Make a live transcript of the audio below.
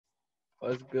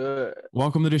What's good?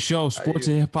 Welcome to the show, How Sports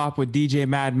you? and Hip Hop with DJ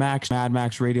Mad Max, Mad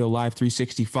Max Radio Live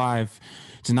 365.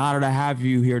 It's an honor to have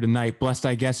you here tonight. Blessed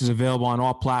I Guess is available on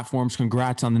all platforms.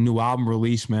 Congrats on the new album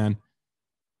release, man.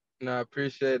 No, I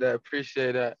appreciate that.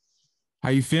 Appreciate that. How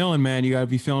you feeling, man? You got to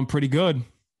be feeling pretty good.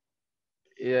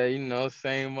 Yeah,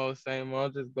 same old.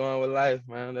 Just going with life,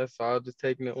 man. That's all. Just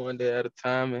taking it one day at a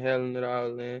time and handling it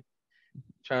all in.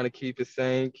 Trying to keep it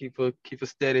sane, keep a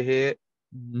steady head.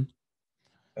 Mm-hmm.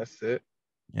 That's it.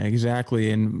 Yeah,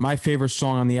 exactly. And my favorite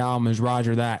song on the album is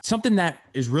Roger That. Something that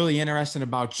is really interesting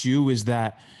about you is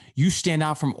that you stand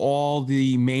out from all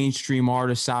the mainstream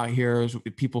artists out here.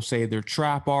 People say they're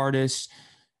trap artists.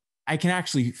 I can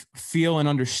actually feel and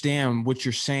understand what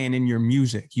you're saying in your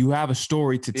music. You have a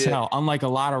story to Yeah. tell, unlike a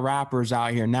lot of rappers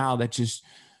out here now that just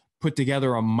put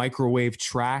together a microwave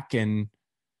track and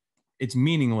it's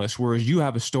meaningless, whereas you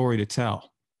have a story to tell.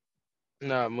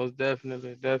 Nah, most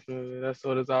definitely, definitely. That's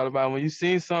what it's all about. When you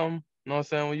seen something, you know what I'm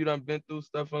saying? When you done been through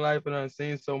stuff in life and done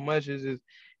seen so much, it's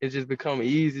just become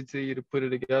easy to you to put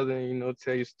it together and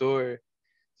tell your story.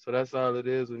 So that's all it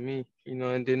is with me, and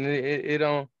then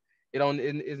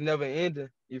it's never ending.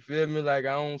 You feel me? Like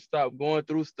I don't stop going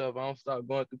through stuff. I don't stop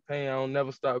going through pain. I don't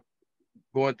never stop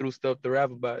going through stuff to rap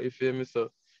about. You feel me?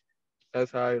 So that's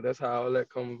how all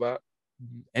that come about.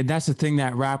 And that's the thing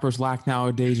that rappers lack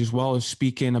nowadays, as well as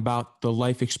speaking about the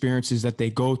life experiences that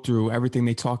they go through. Everything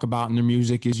they talk about in their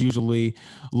music is usually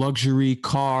luxury,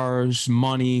 cars,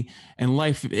 money, and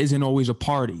life isn't always a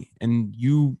party. And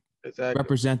you Exactly.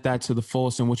 represent that to the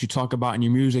fullest in what you talk about in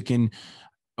your music in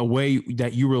a way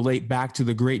that you relate back to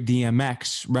the great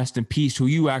DMX, rest in peace, who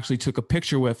you actually took a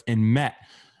picture with and met.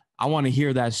 I want to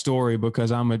hear that story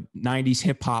because I'm a 90s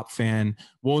hip hop fan.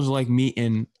 What was it like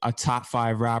meeting a top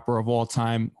 5 rapper of all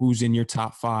time who's in your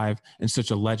top 5 and such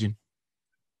a legend?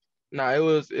 Nah, it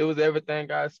was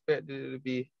everything I expected it to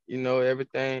be.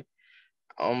 Everything.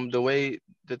 The way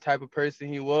the type of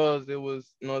person he was, it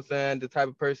was, what I'm saying, the type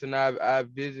of person I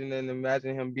visioned and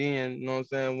imagined him being, what I'm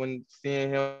saying, when seeing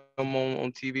him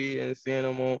on TV and seeing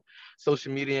him on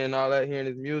social media and all that, hearing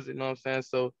his music, what I'm saying.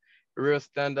 So a real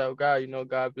stand-up guy,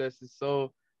 God bless his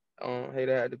soul. I don't hate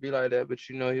it had to be like that, but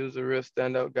he was a real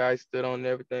stand-up guy, stood on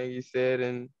everything he said.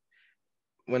 And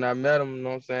when I met him,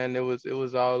 what I'm saying, it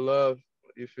was all love.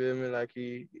 You feel me? Like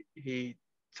he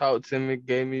talked to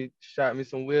me, shot me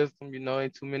some wisdom.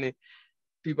 Ain't too many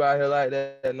people out here like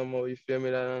that no more. You feel me?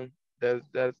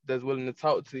 That's willing to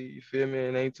talk to you. You feel me?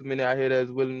 And ain't too many out here that's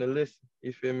willing to listen.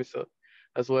 You feel me? So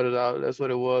that's what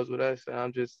it was with us. And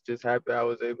I'm just happy I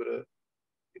was able to,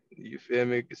 you feel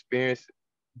me, experience it.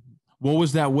 What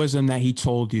was that wisdom that he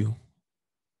told you?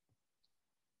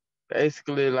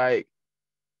 Basically, like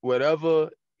whatever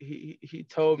he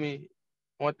told me.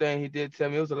 One thing he did tell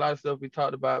me, it was a lot of stuff we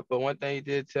talked about, but one thing he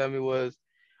did tell me was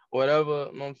whatever,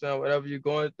 you know what I'm saying, whatever you're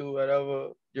going through, whatever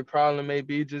your problem may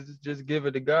be, just give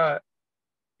it to God.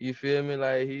 You feel me?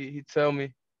 Like he told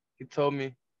me it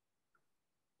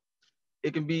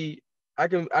can be I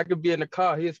could be in the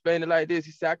car. He explained it like this.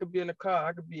 He said I could be in the car.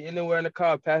 I could be anywhere in the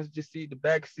car, passenger seat, the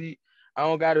back seat. I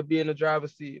don't gotta be in the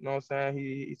driver's seat. You know what I'm saying?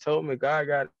 He told me God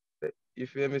got it. You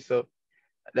feel me? So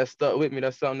that stuck with me.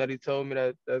 That's something that he told me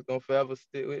that's gonna forever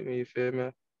stick with me. You feel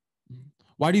me?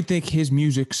 Why do you think his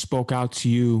music spoke out to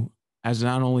you as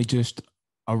not only just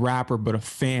a rapper, but a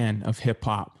fan of hip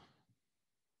hop?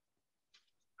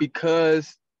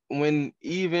 Because when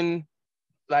even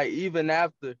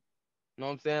after, you know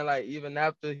what I'm saying? Like even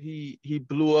after he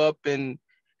blew up and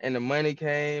the money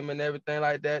came and everything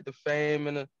like that, the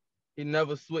fame he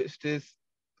never switched his,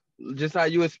 just how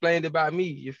you explained about me.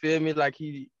 You feel me? Like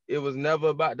it was never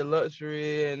about the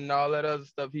luxury and all that other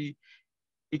stuff. He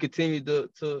continued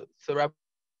to rap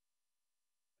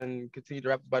and continue to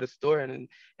rap about his story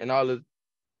and all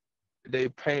the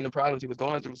pain and problems he was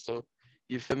going through. So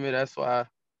you feel me? That's why,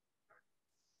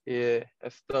 yeah,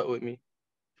 that stuck with me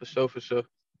for sure, for sure.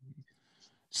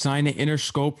 Sign to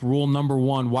Interscope, rule number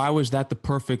 1. Why was that the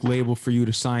perfect label for you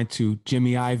to sign to?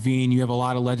 Jimmy Iovine, you have a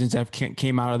lot of legends that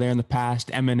came out of there in the past.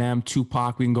 Eminem,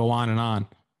 Tupac, we can go on and on.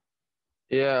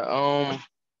 Yeah,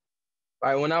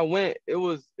 like when I went, it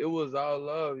was all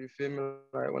love. You feel me?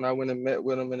 Like when I went and met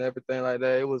with him and everything like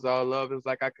that, it was all love. It was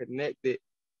like I connected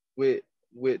with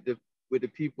with the with the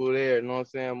people there. You know what I'm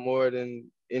saying? More than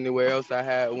anywhere else I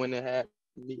had when it had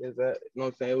meetings at. You know what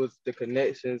I'm saying? It was the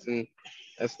connections and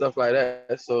stuff like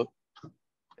that. So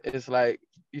it's like,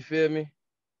 you feel me?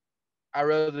 I'd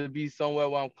rather be somewhere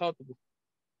where I'm comfortable.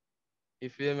 You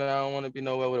feel me? I don't want to be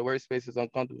nowhere where the workspace is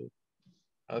uncomfortable.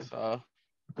 That's all.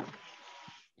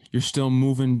 You're still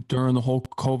moving during the whole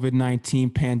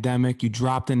COVID-19 pandemic. You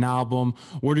dropped an album.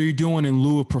 What are you doing in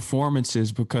lieu of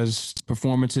performances? Because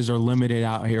performances are limited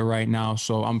out here right now.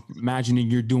 So I'm imagining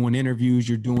you're doing interviews,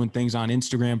 you're doing things on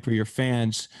Instagram for your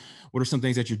fans. What are some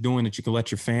things that you're doing that you can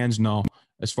let your fans know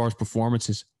as far as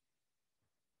performances?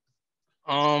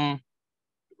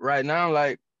 Right now,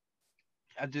 like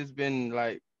I just been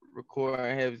like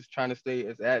recording heavy, just trying to stay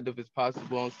as active as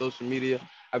possible on social media.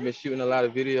 I've been shooting a lot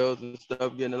of videos and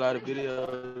stuff, getting a lot of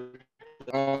videos,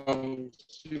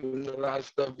 shooting a lot of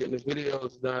stuff, getting the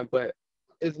videos done. But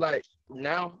it's like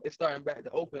now it's starting back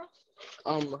to open.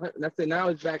 I say now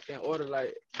it's back in order.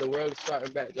 Like the world is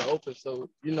starting back to open. So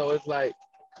it's like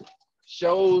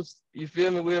shows. You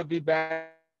feel me? We'll be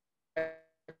back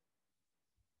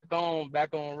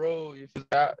on road. You feel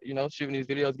out, shooting these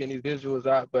videos, getting these visuals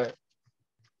out. But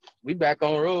we back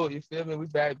on road. You feel me? We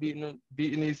back beating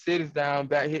these cities down,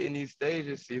 back hitting these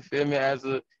stages. You feel me? As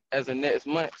a next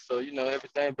month. So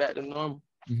everything back to normal.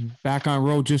 Back on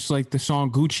road, just like the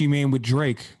song Gucci Mane with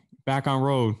Drake. Back on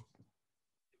road.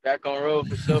 Back on road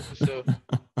for sure, for sure.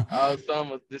 All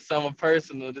summer. This summer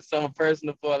personal. This summer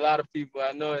personal for a lot of people.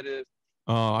 I know it is.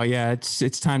 Oh yeah,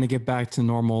 it's time to get back to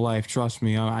normal life. Trust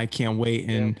me, I can't wait,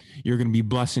 and you're gonna be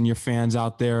blessing your fans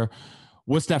out there.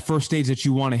 What's that first stage that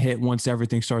you want to hit once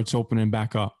everything starts opening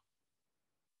back up?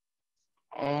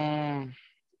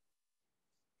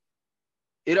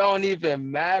 It don't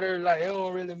even matter. Like it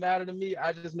don't really matter to me.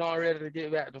 I just know I'm ready to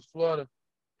get back to Florida,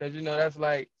 cause that's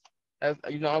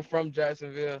I'm from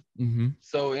Jacksonville. Mm-hmm.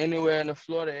 So anywhere in the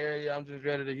Florida area, I'm just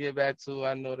ready to get back to.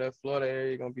 I know that Florida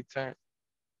area gonna be turned.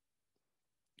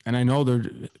 And I know they're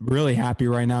really happy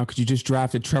right now because you just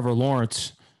drafted Trevor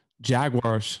Lawrence,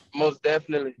 Jaguars. Most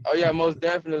definitely. Oh yeah, most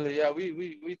definitely. Yeah,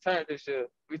 we turned this year.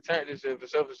 We turned this year for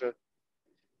sure, for sure.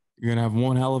 You're gonna have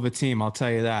one hell of a team, I'll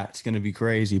tell you that. It's gonna be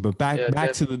crazy. But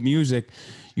back to the music.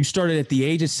 You started at the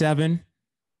age of 7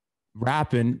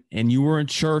 rapping, and you were in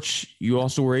church. You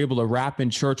also were able to rap in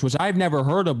church, which I've never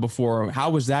heard of before. How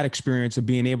was that experience of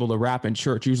being able to rap in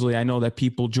church? Usually I know that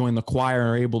people join the choir and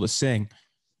are able to sing.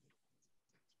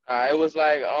 It was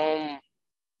like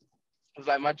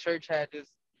my church had this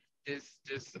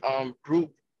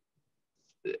group.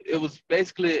 It was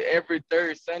basically every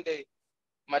third Sunday.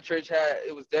 My church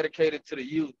it was dedicated to the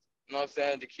youth. You know what I'm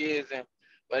saying? The kids, and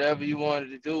whatever you wanted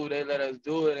to do, they let us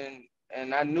do it.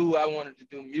 And I knew I wanted to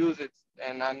do music,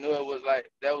 and I knew it was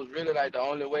like that was really like the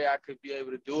only way I could be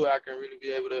able to do it. I could really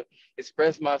be able to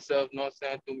express myself, you know what I'm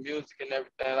saying, through music and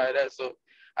everything like that. So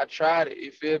I tried it,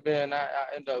 you feel me? And I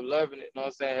ended up loving it, you know what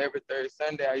I'm saying? Every third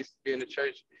Sunday I used to be in the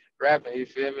church rapping, you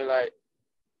feel me? Like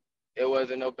it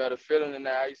wasn't no better feeling than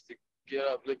that. I used to get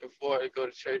up looking forward to go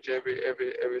to church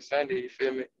every Sunday, you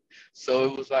feel me? So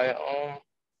it was like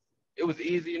it was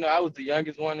easy, I was the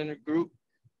youngest one in the group,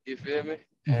 you feel me?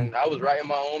 And I was writing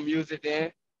my own music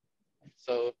then.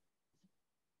 So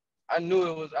I knew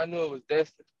it was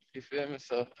destined, you feel me?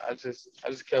 So I just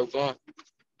kept going.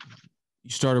 You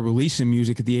started releasing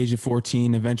music at the age of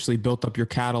 14, eventually built up your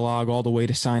catalog all the way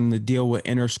to signing the deal with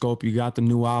Interscope. You got the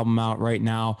new album out right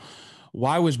now.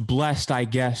 Why was Blessed, I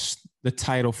guess, the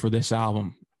title for this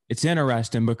album? It's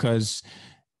interesting because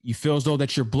you feel as though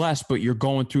that you're blessed, but you're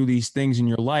going through these things in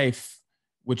your life,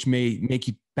 which may make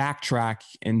you backtrack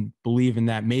and believe in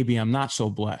that maybe I'm not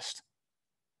so blessed.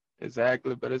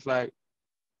 Exactly. But it's like,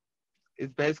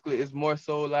 it's more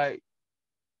so like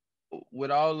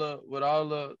with all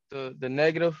the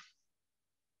negative,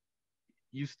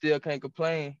 you still can't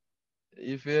complain.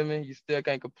 You feel me? You still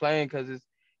can't complain because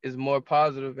it's more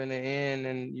positive in the end,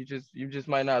 and you just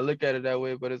might not look at it that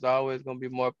way, but it's always gonna be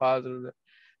more positive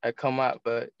that come out.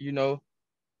 But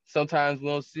sometimes we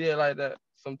don't see it like that.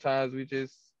 Sometimes we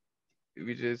just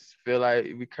feel like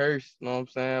we curse, you know what I'm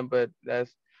saying? But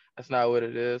that's not what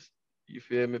it is. You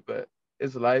feel me? But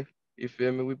it's life. You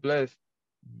feel me? We blessed.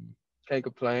 Can't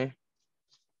complain.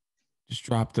 Just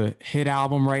dropped a hit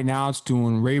album right now. It's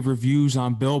doing rave reviews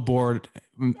on Billboard.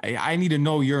 I need to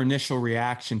know your initial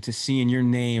reaction to seeing your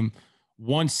name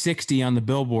 160 on the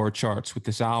Billboard charts with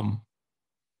this album.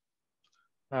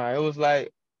 It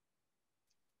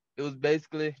was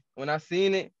basically when I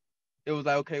seen it, it was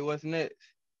like, okay, what's next?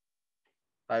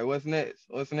 Like, what's next?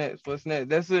 What's next? What's next?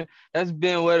 That's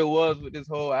been what it was with this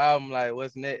whole album. Like,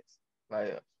 what's next?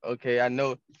 Like, okay, I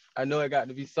know it got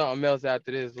to be something else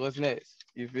after this. What's next?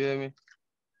 You feel me?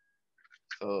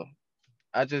 So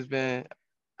I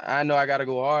know I gotta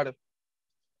go harder.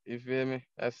 You feel me?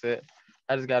 That's it.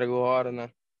 I just gotta go harder now.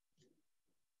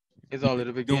 It's only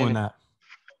the beginning. Doing that.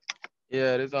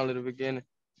 Yeah, it's only the beginning.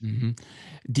 Mm-hmm.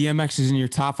 DMX is in your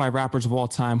top 5 rappers of all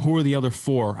time. Who are the other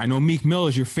 4? I know Meek Mill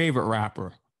is your favorite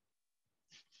rapper.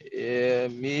 Yeah,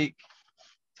 Meek,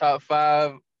 top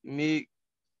five, Meek,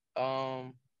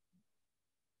 um,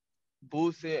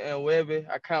 Boosie and Webby.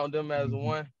 I count them as Mhm.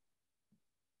 one.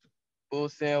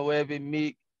 Boosie and Webby,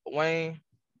 Meek, Wayne,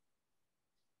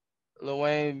 Lil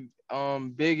Wayne,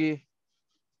 Biggie,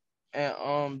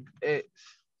 and X.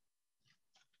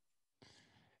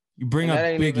 You bring And that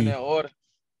up ain't even in Biggie, order.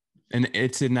 and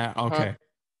it's in that. Huh? Okay.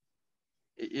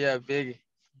 Yeah, Biggie.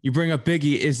 You bring up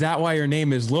Biggie. Is that why your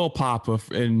name is Lil Papa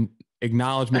in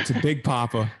acknowledgement to Big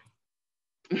Papa?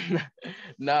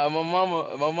 Nah, my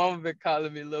mama been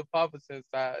calling me Lil Papa since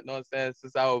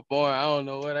since I was born. I don't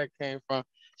know where that came from.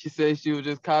 She said she was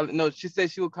just calling, no, she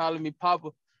said she was calling me Papa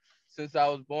since I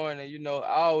was born. And, I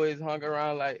always hung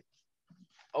around like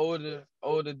older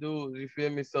dudes, you feel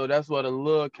me? So that's where the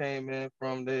Lil came in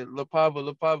from, the Lil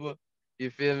Papa, you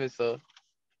feel me? So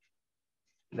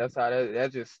that's how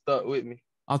that just stuck with me.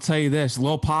 I'll tell you this,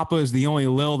 Lil Papa is the only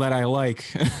Lil that I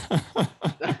like.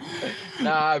 Nah,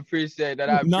 I appreciate that.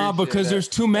 I Nah, appreciate because that. there's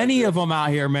too That's many real. of them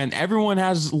out here, man. Everyone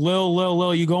has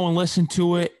Lil. You go and listen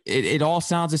to it. It all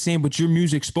sounds the same, but your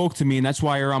music spoke to me, and that's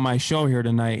why you're on my show here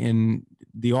tonight. And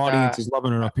the audience Nah, is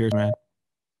loving it up here, man.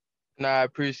 I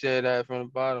appreciate that from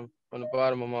the bottom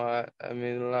of my heart. I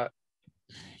mean a lot.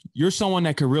 You're someone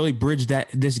that could really bridge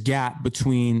this gap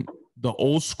between the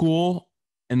old school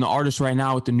and the artists right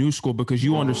now with the new school, because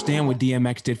you understand what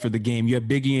DMX did for the game. You have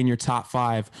Biggie in your top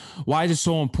five. Why is it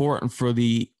so important for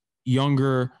the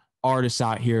younger artists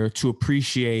out here to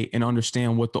appreciate and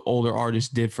understand what the older artists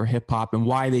did for hip hop, and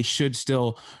why they should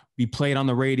still be played on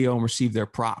the radio and receive their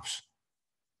props?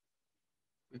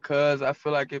 Because I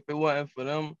feel like if it wasn't for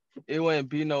them, it wouldn't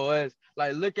be no us.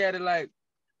 Like look at it like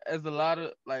as a lot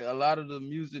of the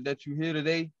music that you hear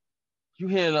today, you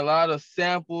hearing a lot of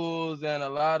samples and a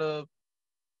lot of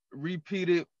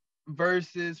repeated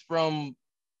verses from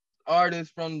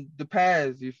artists from the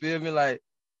past. You feel me? Like,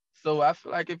 so I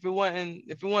feel like if it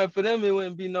wasn't for them, it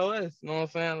wouldn't be no us. You know what I'm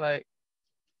saying? Like,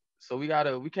 so we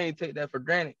can't take that for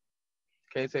granted.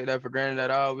 Can't take that for granted at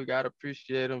all. We gotta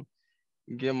appreciate them,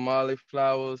 give them all their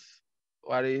flowers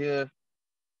while they here,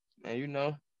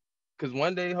 and because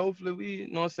one day, hopefully,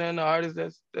 the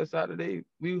artists that's out today,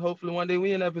 we hopefully one day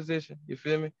we in that position. You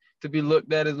feel me? To be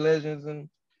looked at as legends and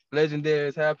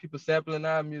legendaries, have people sampling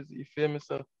our music. You feel me?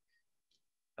 So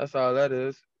that's all that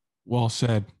is. Well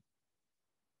said.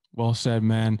 Well said,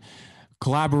 man.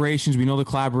 Collaborations. We know the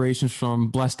collaborations from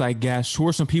Blessed I Guess. Who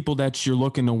are some people that you're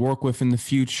looking to work with in the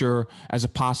future as a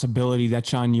possibility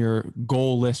that's on your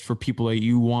goal list for people that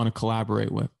you want to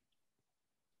collaborate with?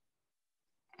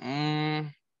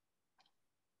 Mm,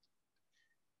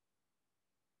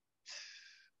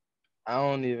 I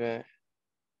don't even.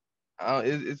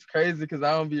 It's crazy because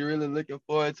I don't be really looking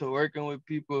forward to working with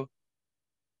people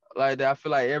like that. I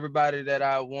feel like everybody that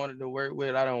I wanted to work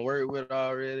with, I don't work with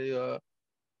already.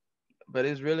 But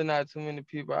it's really not too many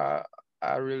people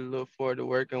I really look forward to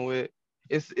working with.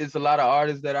 It's a lot of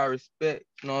artists that I respect.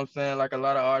 You know what I'm saying? Like a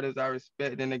lot of artists I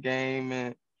respect in the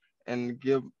game and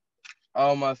give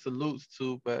all my salutes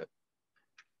to. But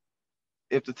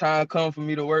if the time comes for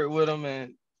me to work with them,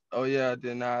 and oh yeah,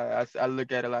 then I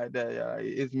look at it like that. Yeah, like,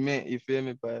 it's meant. You feel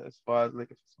me? But as far as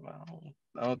looking for somebody,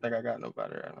 I don't think I got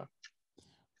nobody right now.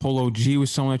 Polo G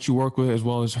was someone that you work with, as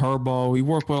well as Herbo. You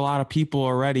work with a lot of people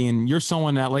already, and you're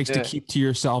someone that likes to Yeah. keep to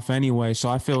yourself anyway. So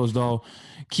I feel as though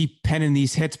keep penning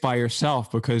these hits by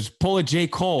yourself, because pull a J.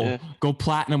 Cole, Yeah. go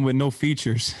platinum with no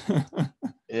features.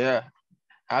 Yeah.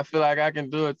 I feel like I can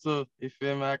do it too. You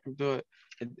feel me? I can do it.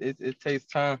 It takes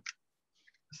time.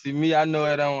 See me, I know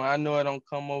it don't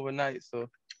come overnight. So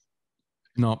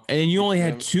No, and you you only feel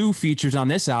had me? 2 features on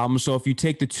this album. So if you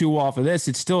take the 2 off of this,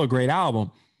 it's still a great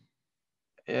album.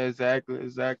 Yeah, exactly.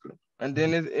 And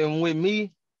then and with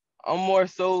me, I'm more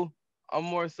so I'm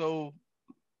more so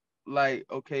like,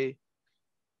 okay,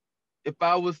 if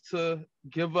I was to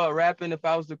give up rapping, if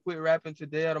I was to quit rapping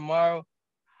today or tomorrow,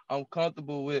 I'm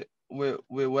comfortable with the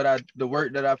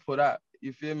work that I put out.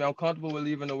 You feel me? I'm comfortable with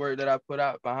leaving the work that I put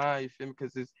out behind. You feel me?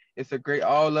 Because it's a great,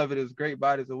 all of it is great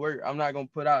bodies of work. I'm not gonna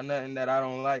put out nothing that I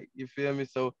don't like. You feel me?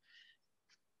 So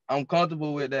I'm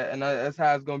comfortable with that, and that's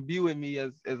how it's gonna be with me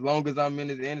as long as I'm in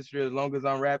this industry, as long as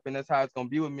I'm rapping. That's how it's gonna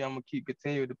be with me. I'm gonna keep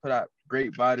continuing to put out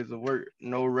great bodies of work.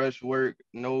 No rush work.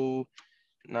 No,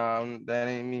 nah, that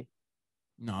ain't me.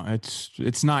 No,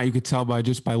 it's not. You could tell by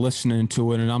listening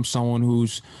to it. And I'm someone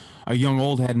who's a young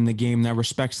old head in the game that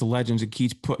respects the legends and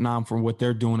keeps putting on for what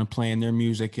they're doing and playing their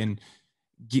music and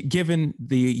giving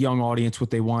the young audience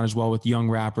what they want as well with young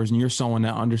rappers. And you're someone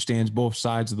that understands both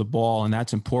sides of the ball, and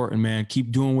that's important, man.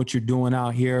 Keep doing what you're doing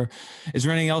out here. Is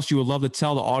there anything else you would love to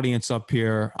tell the audience up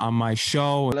here on my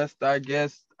show? Blessed, I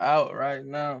guess. out right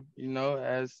now. You know,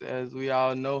 as we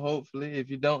all know. Hopefully, if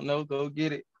you don't know, go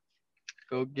get it.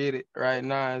 Go get it right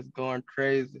now. It's going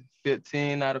crazy.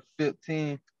 15 out of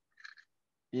 15.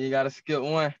 You gotta skip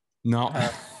one. No.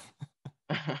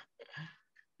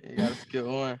 You gotta skip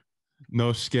one.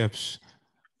 No skips.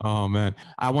 Oh man,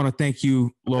 I want to thank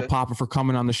you, Lil Papa, for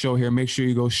coming on the show here. Make sure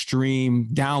you go stream,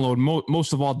 download.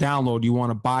 Most of all, download. You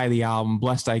want to buy the album.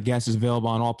 Blessed, I guess, is available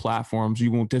on all platforms. You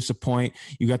won't disappoint.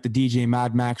 You got the DJ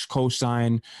Mad Max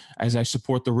co-sign as I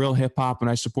support the real hip hop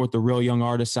and I support the real young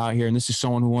artists out here. And this is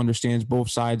someone who understands both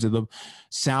sides of the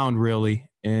sound really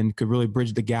and could really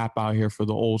bridge the gap out here for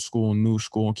the old school and new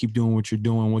school and keep doing what you're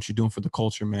doing for the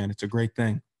culture, man. It's a great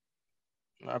thing.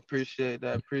 I appreciate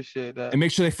that. And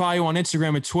make sure they follow you on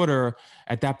Instagram and Twitter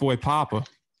at That Boy Papa.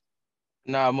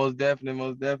 Nah, most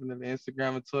definitely.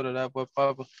 Instagram and Twitter, That Boy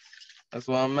Papa. That's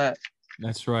where I'm at.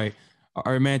 That's right. All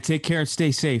right, man. Take care and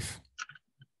stay safe.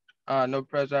 No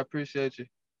pressure. I appreciate you.